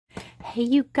Hey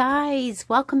you guys,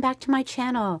 welcome back to my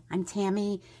channel. I'm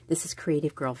Tami. This is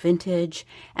Creative Girl Vintage,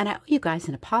 and I owe you guys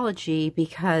an apology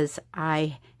because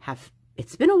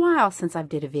it's been a while since I've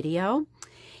did a video,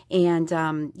 and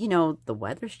you know, the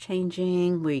weather's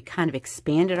changing. We kind of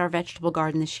expanded our vegetable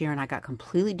garden this year and I got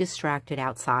completely distracted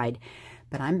outside,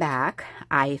 but I'm back.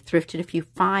 I thrifted a few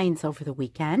finds over the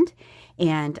weekend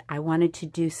and I wanted to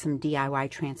do some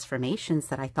DIY transformations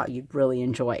that I thought you'd really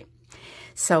enjoy.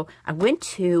 So I went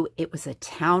to, it was a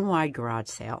town-wide garage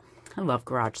sale. I love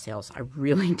garage sales. I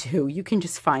really do. You can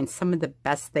just find some of the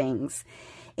best things.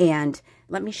 And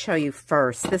let me show you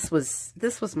first. This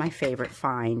was my favorite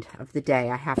find of the day,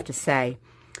 I have to say.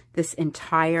 This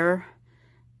entire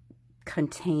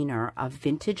container of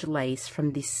vintage lace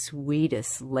from the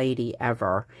sweetest lady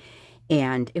ever.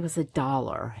 And it was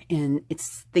 $1. And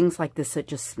it's things like this that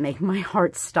just make my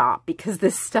heart stop because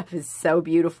this stuff is so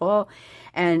beautiful.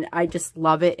 And I just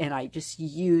love it. And I just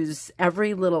use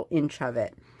every little inch of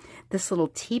it. This little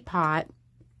teapot,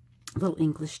 little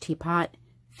English teapot,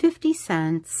 50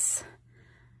 cents.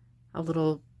 A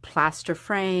little plaster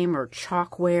frame or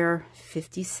chalkware,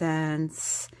 50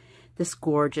 cents. This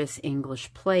gorgeous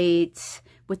English plate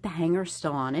with the hanger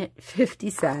still on it, 50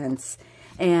 cents.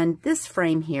 And this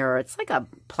frame here, it's like a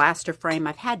plaster frame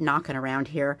I've had knocking around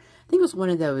here. I think it was one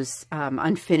of those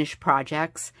unfinished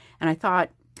projects, and I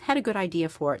thought, had a good idea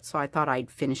for it, so I thought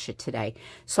I'd finish it today.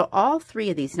 So all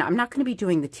three of these, now I'm not going to be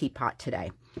doing the teapot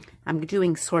today. I'm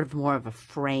doing sort of more of a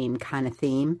frame kind of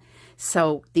theme.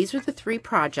 So these are the three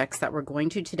projects that we're going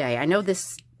to today. I know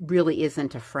this really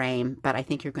isn't a frame, but I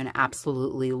think you're going to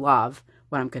absolutely love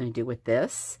what I'm going to do with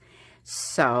this.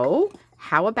 So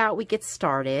how about we get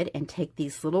started and take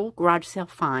these little garage sale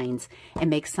finds and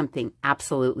make something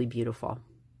absolutely beautiful.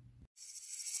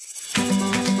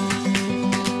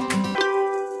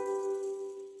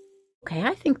 Okay,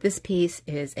 I think this piece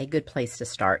is a good place to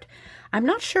start. I'm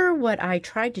not sure what I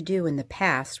tried to do in the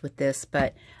past with this,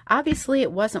 but obviously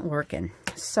it wasn't working.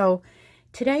 So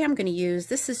today I'm going to use,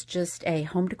 this is just a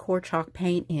home decor chalk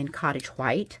paint in Cottage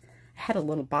White. I had a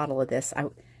little bottle of this.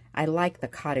 I like the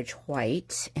Cottage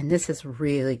White, and this is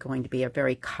really going to be a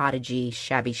very cottagey,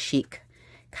 shabby chic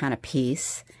kind of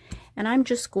piece. And I'm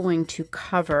just going to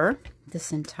cover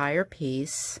this entire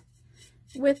piece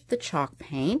with the chalk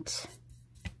paint.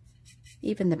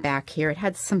 Even the back here, it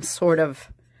had some sort of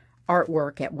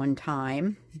artwork at one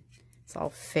time. It's all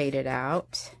faded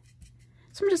out.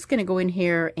 So I'm just going to go in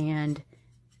here and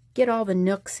get all the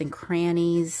nooks and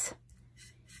crannies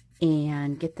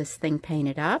and get this thing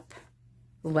painted up.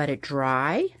 Let it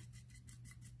dry,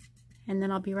 and then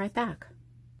I'll be right back.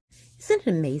 Isn't it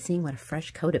amazing what a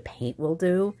fresh coat of paint will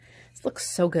do? This looks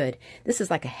so good. This is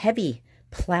like a heavy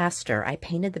plaster. I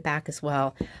painted the back as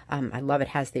well. I love it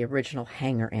has the original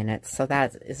hanger in it, so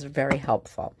that is very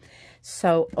helpful.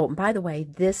 So, oh, by the way,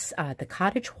 this, the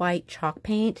Cottage White chalk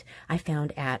paint I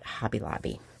found at Hobby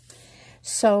Lobby.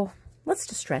 So let's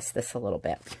distress this a little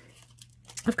bit.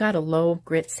 I've got a low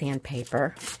grit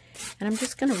sandpaper, and I'm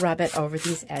just going to rub it over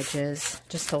these edges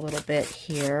just a little bit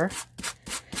here.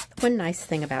 One nice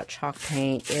thing about chalk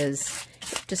paint is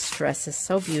it distresses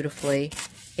so beautifully.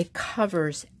 It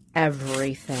covers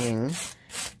everything.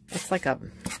 It's like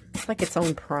its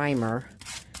own primer.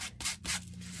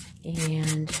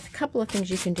 And a couple of things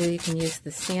you can do. You can use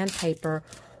the sandpaper,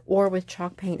 or with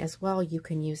chalk paint as well, you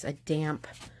can use a damp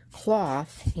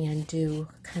cloth and do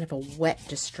kind of a wet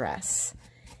distress.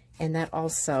 And that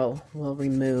also will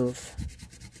remove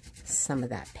some of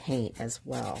that paint as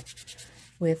well.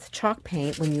 With chalk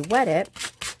paint, when you wet it,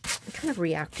 it kind of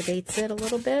reactivates it a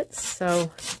little bit, so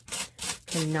you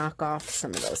can knock off some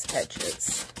of those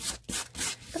edges.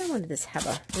 But I wanted this to have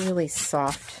a really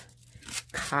soft,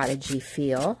 cottagey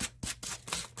feel.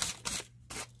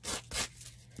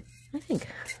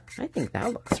 I think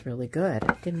that looks really good.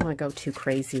 I didn't want to go too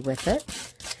crazy with it.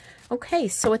 Okay,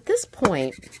 so at this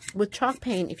point, with chalk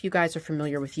paint, if you guys are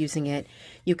familiar with using it,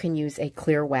 you can use a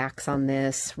clear wax on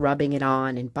this, rubbing it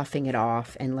on and buffing it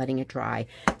off and letting it dry.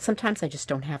 Sometimes I just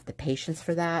don't have the patience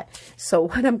for that. So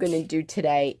what I'm going to do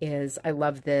today is, I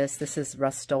love this. This is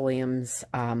Rust-Oleum's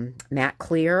Matte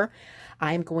Clear.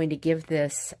 I'm going to give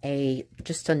this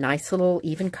just a nice little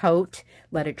even coat,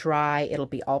 let it dry, it'll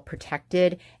be all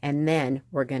protected, and then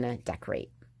we're going to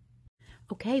decorate.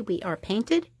 Okay, we are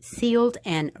painted, sealed,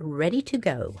 and ready to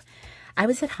go. I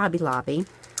was at Hobby Lobby.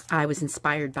 I was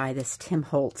inspired by this Tim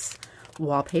Holtz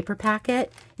wallpaper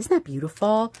packet. Isn't that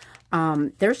beautiful?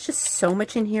 There's just so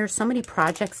much in here, so many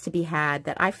projects to be had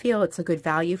that I feel it's a good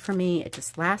value for me. It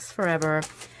just lasts forever.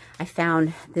 I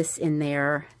found this in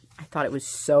there. I thought it was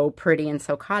so pretty and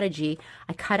so cottagey.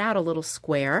 I cut out a little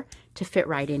square to fit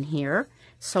right in here.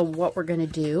 So what we're going to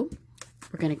do,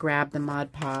 we're going to grab the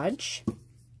Mod Podge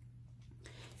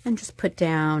and just put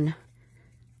down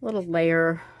a little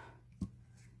layer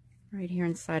right here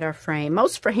inside our frame.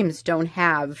 Most frames don't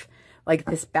have like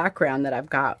this background that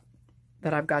I've got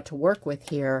to work with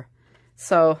here.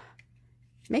 So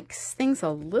makes things a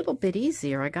little bit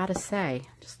easier, I gotta say.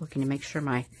 Just looking to make sure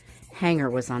my hanger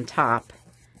was on top.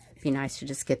 Be nice to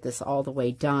just get this all the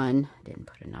way done. Didn't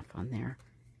put enough on there.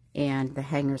 And the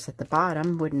hangers at the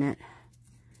bottom, wouldn't it?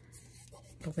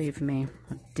 Believe me,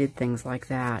 I did things like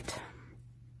that.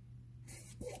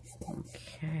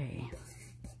 Okay.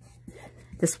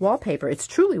 This wallpaper, it's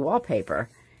truly wallpaper,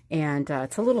 and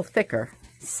it's a little thicker,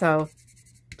 so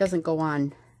it doesn't go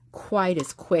on quite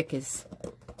as quick as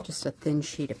just a thin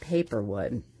sheet of paper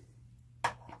would.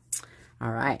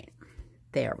 All right,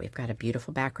 there, we've got a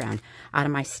beautiful background. Out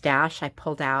of my stash, I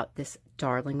pulled out this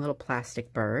darling little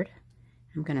plastic bird.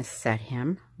 I'm going to set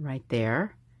him right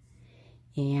there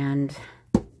and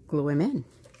glue him in.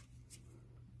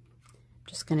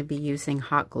 Just going to be using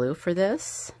hot glue for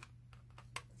this.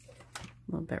 A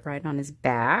little bit right on his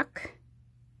back.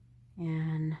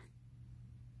 And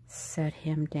set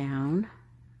him down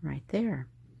right there.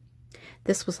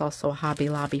 This was also a Hobby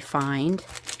Lobby find.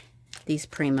 These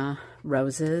Prima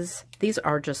roses. These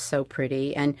are just so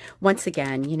pretty. And once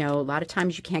again, you know, a lot of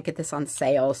times you can't get this on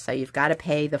sale, so you've got to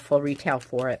pay the full retail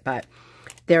for it, but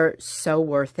they're so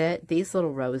worth it. These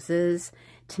little roses,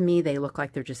 to me, they look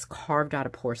like they're just carved out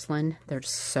of porcelain. They're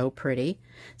just so pretty.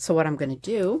 So what I'm going to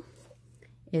do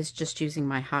is, just using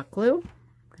my hot glue,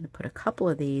 I'm going to put a couple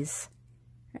of these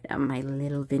right on my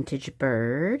little vintage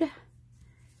bird.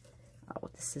 Oh,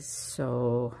 this is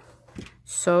so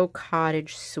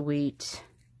cottage sweet.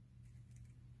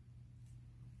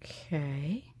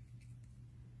 Okay,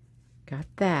 got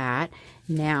that.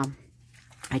 Now,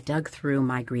 I dug through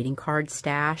my greeting card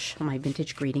stash, my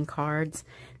vintage greeting cards.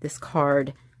 This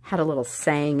card had a little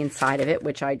saying inside of it,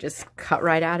 which I just cut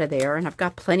right out of there, and I've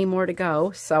got plenty more to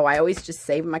go, so I always just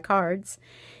save my cards.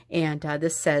 And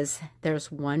this says,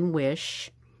 "There's one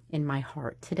wish in my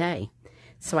heart today."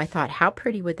 So I thought, how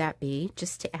pretty would that be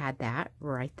just to add that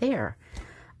right there?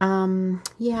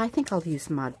 Yeah, I think I'll use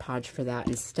Mod Podge for that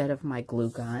instead of my glue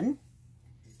gun.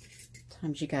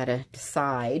 Sometimes you gotta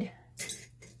decide,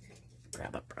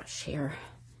 grab a brush here,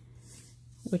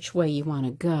 which way you want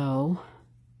to go.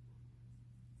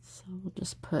 So we'll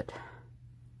just put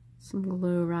some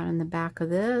glue right on the back of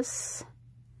this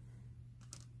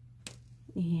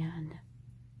and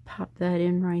pop that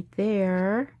in right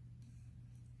there.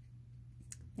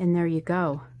 And there you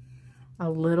go. A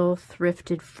little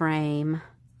thrifted frame,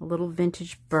 a little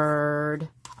vintage bird,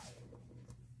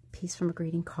 piece from a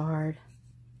greeting card.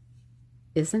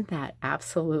 Isn't that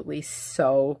absolutely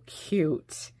so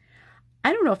cute?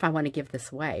 I don't know if I want to give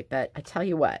this away, but I tell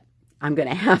you what, I'm going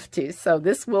to have to. So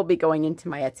this will be going into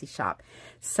my Etsy shop.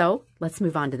 So let's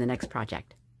move on to the next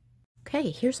project.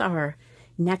 Okay, here's our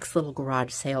next little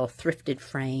garage sale thrifted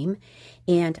frame.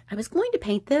 And I was going to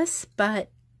paint this,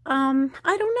 but I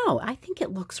don't know. I think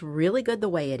it looks really good the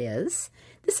way it is.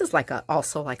 This is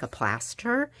also like a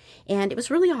plaster, and it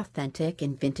was really authentic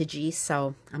and vintagey,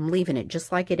 so I'm leaving it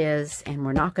just like it is, and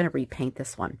we're not going to repaint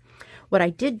this one. What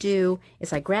I did do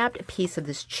is I grabbed a piece of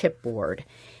this chipboard,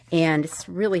 and it's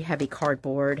really heavy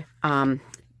cardboard.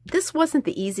 This wasn't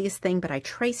the easiest thing, but I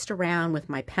traced around with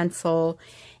my pencil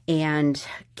and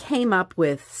came up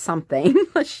with something,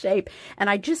 a shape, and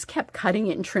I just kept cutting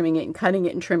it and trimming it and cutting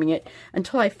it and trimming it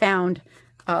until I found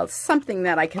something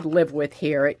that I could live with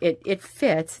here. It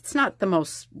fits. It's not the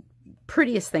most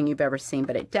prettiest thing you've ever seen,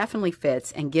 but it definitely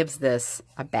fits and gives this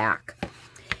a back.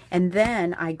 And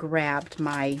then I grabbed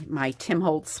my Tim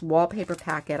Holtz wallpaper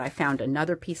packet. I found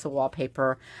another piece of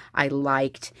wallpaper I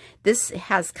liked. This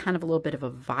has kind of a little bit of a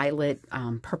violet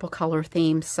purple color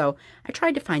theme, so I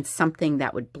tried to find something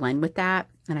that would blend with that,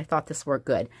 and I thought this worked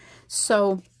good.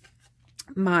 So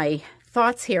my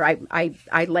thoughts here,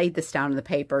 I laid this down on the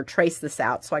paper, traced this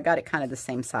out, so I got it kind of the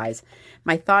same size.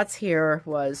 My thoughts here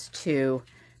was to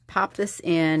pop this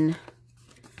in.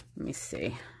 Let me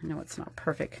see. I know it's not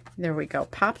perfect. There we go.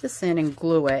 Pop this in and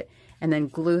glue it, and then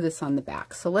glue this on the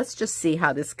back. So let's just see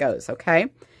how this goes, okay?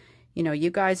 You know, you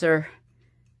guys are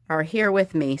here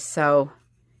with me, so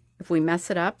if we mess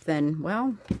it up, then,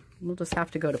 well, we'll just have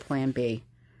to go to plan B.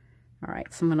 All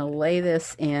right, so I'm going to lay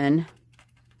this in.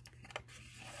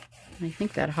 I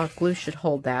think that hot glue should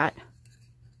hold that.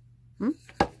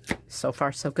 So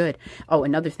far, so good. Oh,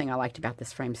 another thing I liked about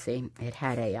this frame, see, it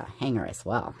had a hanger as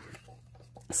well.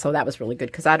 So that was really good,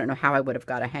 because I don't know how I would have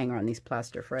got a hanger on these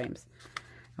plaster frames.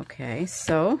 Okay,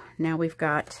 so now we've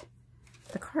got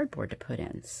the cardboard to put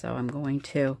in. So I'm going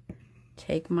to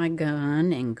take my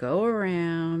gun and go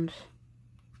around.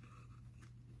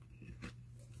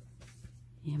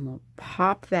 And we'll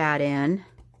pop that in.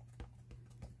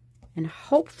 And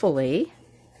hopefully,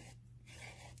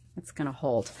 it's going to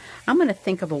hold. I'm going to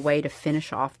think of a way to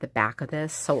finish off the back of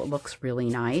this so it looks really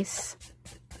nice.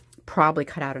 Probably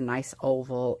cut out a nice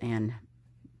oval and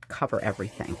cover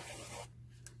everything.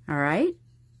 All right,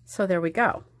 so there we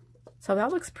go. So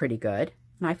that looks pretty good.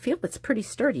 And I feel it's pretty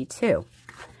sturdy too.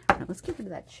 All right, let's get rid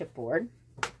of that chipboard.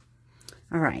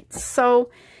 All right, so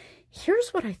here's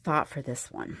what I thought for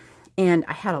this one. And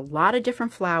I had a lot of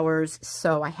different flowers,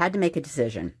 so I had to make a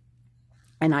decision.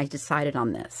 And I decided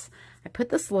on this. I put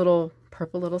this little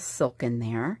purple little silk in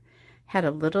there. Had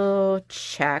a little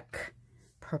check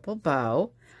purple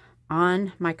bow.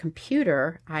 On my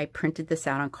computer, I printed this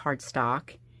out on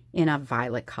cardstock in a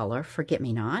violet color,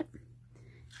 Forget-Me-Not.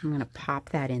 I'm going to pop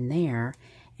that in there.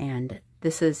 And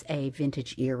this is a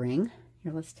vintage earring.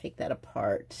 Here, let's take that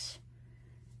apart.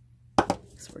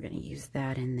 So we're going to use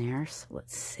that in there. So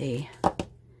let's see.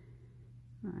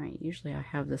 All right, usually I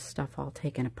have this stuff all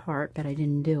taken apart, but I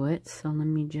didn't do it. So let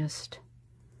me just,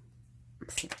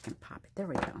 let's see if I can pop it. There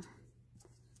we go.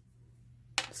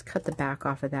 Just cut the back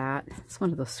off of that. It's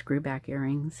one of those screw back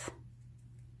earrings.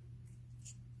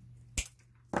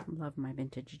 I love my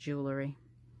vintage jewelry.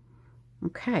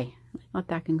 Okay, I thought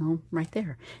that can go right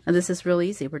there. Now this is real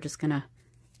easy. We're just going to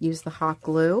use the hot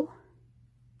glue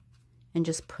and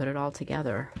just put it all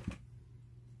together.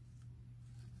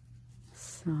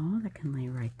 So that can lay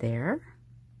right there.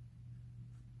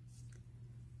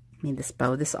 Made this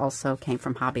bow. This also came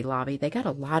from Hobby Lobby. They got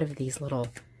a lot of these little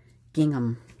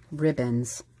gingham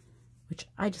ribbons, which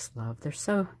I just love. They're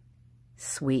so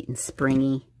sweet and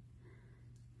springy.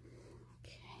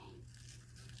 Okay.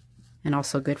 And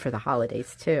also good for the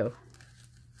holidays too.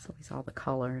 It's always all the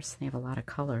colors. They have a lot of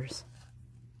colors.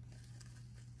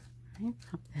 All right,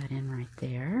 pop that in right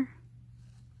there.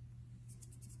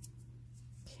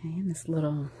 Okay, and this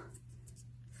little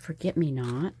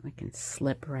Forget-Me-Not, I can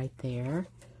slip right there.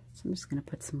 So I'm just going to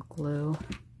put some glue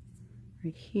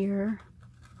right here.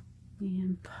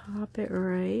 And pop it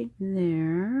right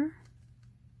there.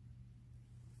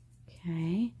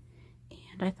 Okay.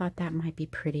 And I thought that might be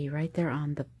pretty right there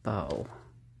on the bow.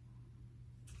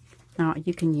 Now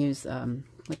you can use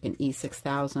like an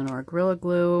E6000 or a Gorilla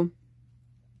Glue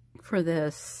for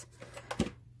this.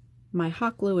 My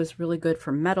hot glue is really good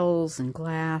for metals and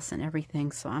glass and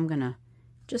everything. So I'm going to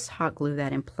just hot glue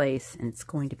that in place and it's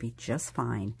going to be just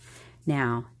fine.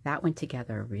 Now that went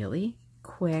together really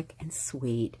quick and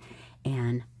sweet.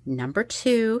 And number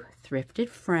 2, Thrifted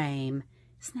Frame.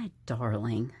 Isn't that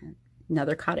darling?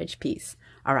 Another Cottage piece.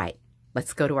 All right,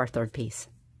 let's go to our third piece.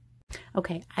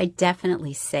 Okay, I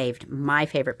definitely saved my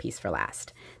favorite piece for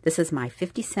last. This is my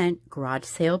 50-cent garage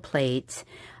sale plate.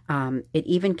 It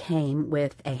even came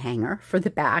with a hanger for the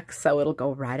back, so it'll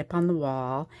go right up on the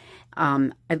wall.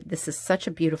 This is such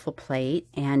a beautiful plate,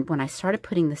 and when I started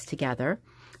putting this together,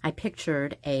 I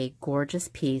pictured a gorgeous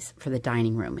piece for the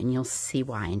dining room, and you'll see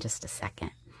why in just a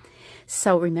second.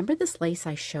 So remember this lace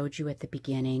I showed you at the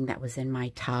beginning that was in my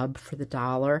tub for the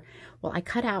 $1? Well, I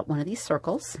cut out one of these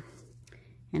circles,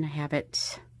 and I have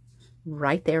it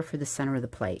right there for the center of the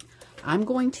plate. I'm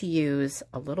going to use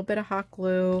a little bit of hot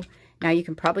glue. Now, you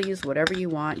can probably use whatever you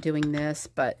want doing this,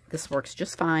 but this works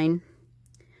just fine.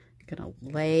 I'm going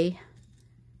to lay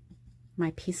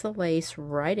my piece of lace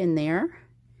right in there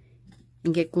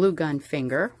and get glue gun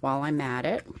finger while I'm at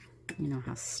it. You know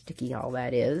how sticky all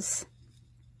that is.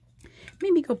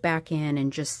 Maybe go back in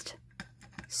and just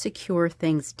secure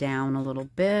things down a little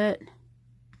bit.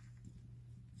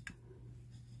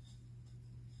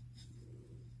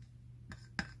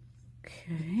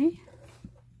 Okay.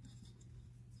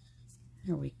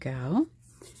 There we go.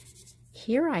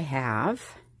 Here I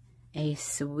have a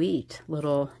sweet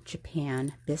little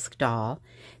Japan bisque doll.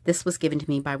 This was given to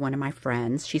me by one of my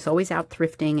friends. She's always out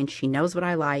thrifting and she knows what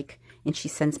I like and she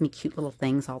sends me cute little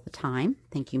things all the time.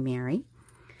 Thank you, Mary.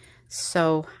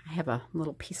 So I have a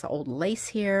little piece of old lace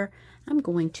here. I'm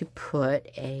going to put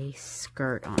a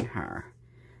skirt on her.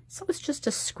 So it's just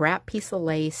a scrap piece of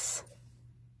lace.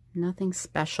 Nothing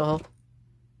special.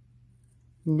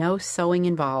 No sewing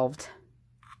involved.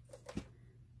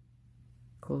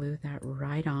 Glue that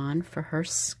right on for her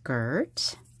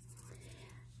skirt.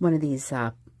 One of these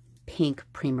pink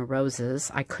Prima Roses.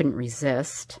 I couldn't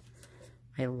resist.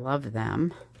 I love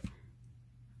them.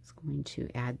 I'm going to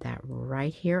add that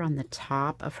right here on the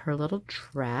top of her little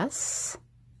dress.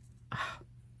 Oh,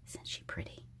 isn't she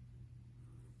pretty?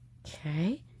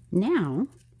 Okay, now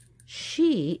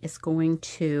she is going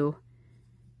to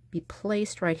be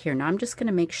placed right here. Now I'm just going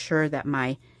to make sure that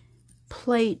my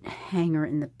plate hanger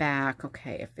in the back.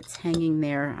 Okay, if it's hanging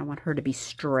there, I want her to be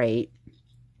straight.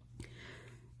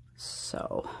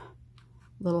 So,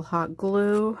 little hot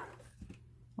glue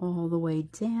all the way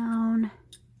down.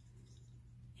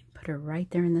 And put her right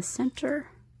there in the center.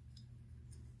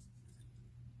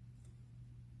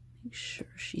 Make sure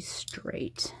she's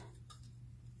straight.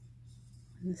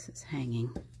 And this is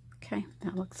hanging. Okay,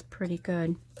 that looks pretty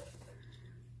good.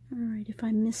 All right, if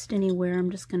I missed anywhere, I'm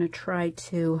just going to try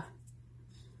to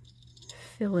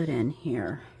fill it in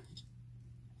here.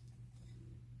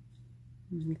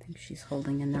 I think she's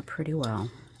holding in there pretty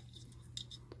well.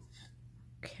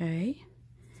 Okay,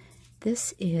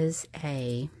 this is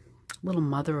a little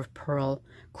mother of pearl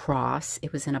cross.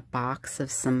 It was in a box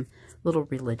of some little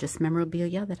religious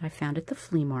memorabilia that I found at the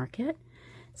flea market.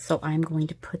 So I'm going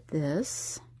to put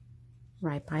this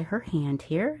right by her hand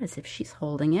here as if she's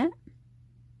holding it.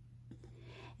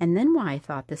 And then why I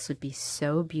thought this would be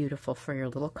so beautiful for your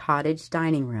little cottage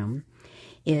dining room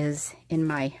is in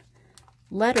my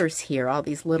letters here, all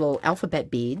these little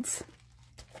alphabet beads,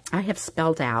 I have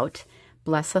spelled out,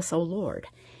 "Bless us, O Lord."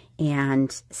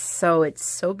 And so it's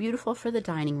so beautiful for the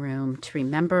dining room to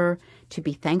remember to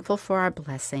be thankful for our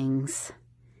blessings.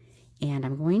 And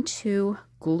I'm going to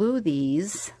glue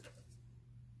these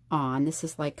on. This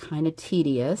is like kind of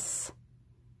tedious.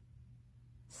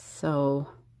 So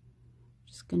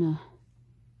just gonna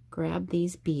grab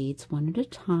these beads one at a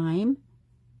time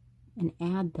and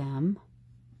add them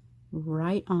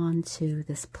right onto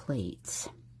this plate.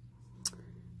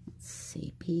 Let's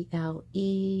see,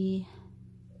 B-L-E.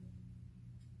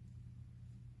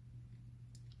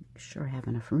 Make sure I have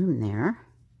enough room there.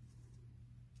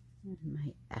 And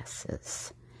my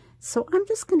S's. So I'm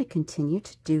just going to continue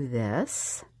to do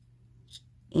this.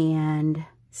 And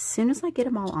as soon as I get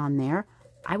them all on there,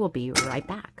 I will be right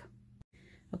back.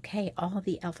 Okay, all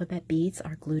the alphabet beads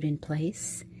are glued in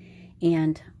place.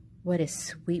 And what a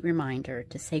sweet reminder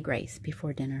to say grace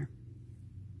before dinner.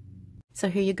 So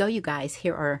here you go, you guys.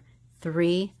 Here are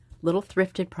 3 little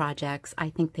thrifted projects. I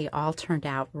think they all turned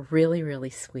out really,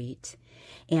 really sweet.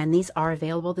 And these are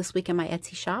available this week in my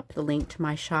Etsy shop. The link to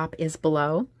my shop is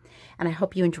below. And I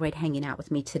hope you enjoyed hanging out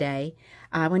with me today.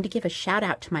 I wanted to give a shout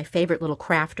out to my favorite little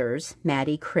crafters,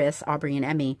 Maddie, Chris, Aubrey, and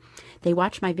Emmy. They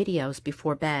watch my videos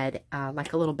before bed,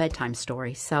 like a little bedtime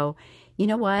story. So, you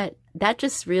know what? That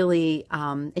just really,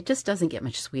 it just doesn't get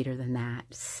much sweeter than that.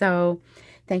 So,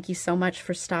 thank you so much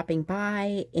for stopping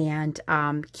by, and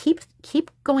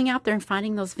keep going out there and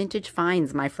finding those vintage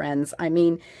finds, my friends. I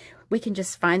mean, we can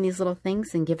just find these little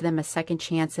things and give them a second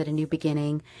chance at a new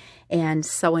beginning. And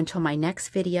so until my next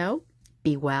video,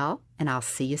 be well, and I'll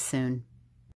see you soon.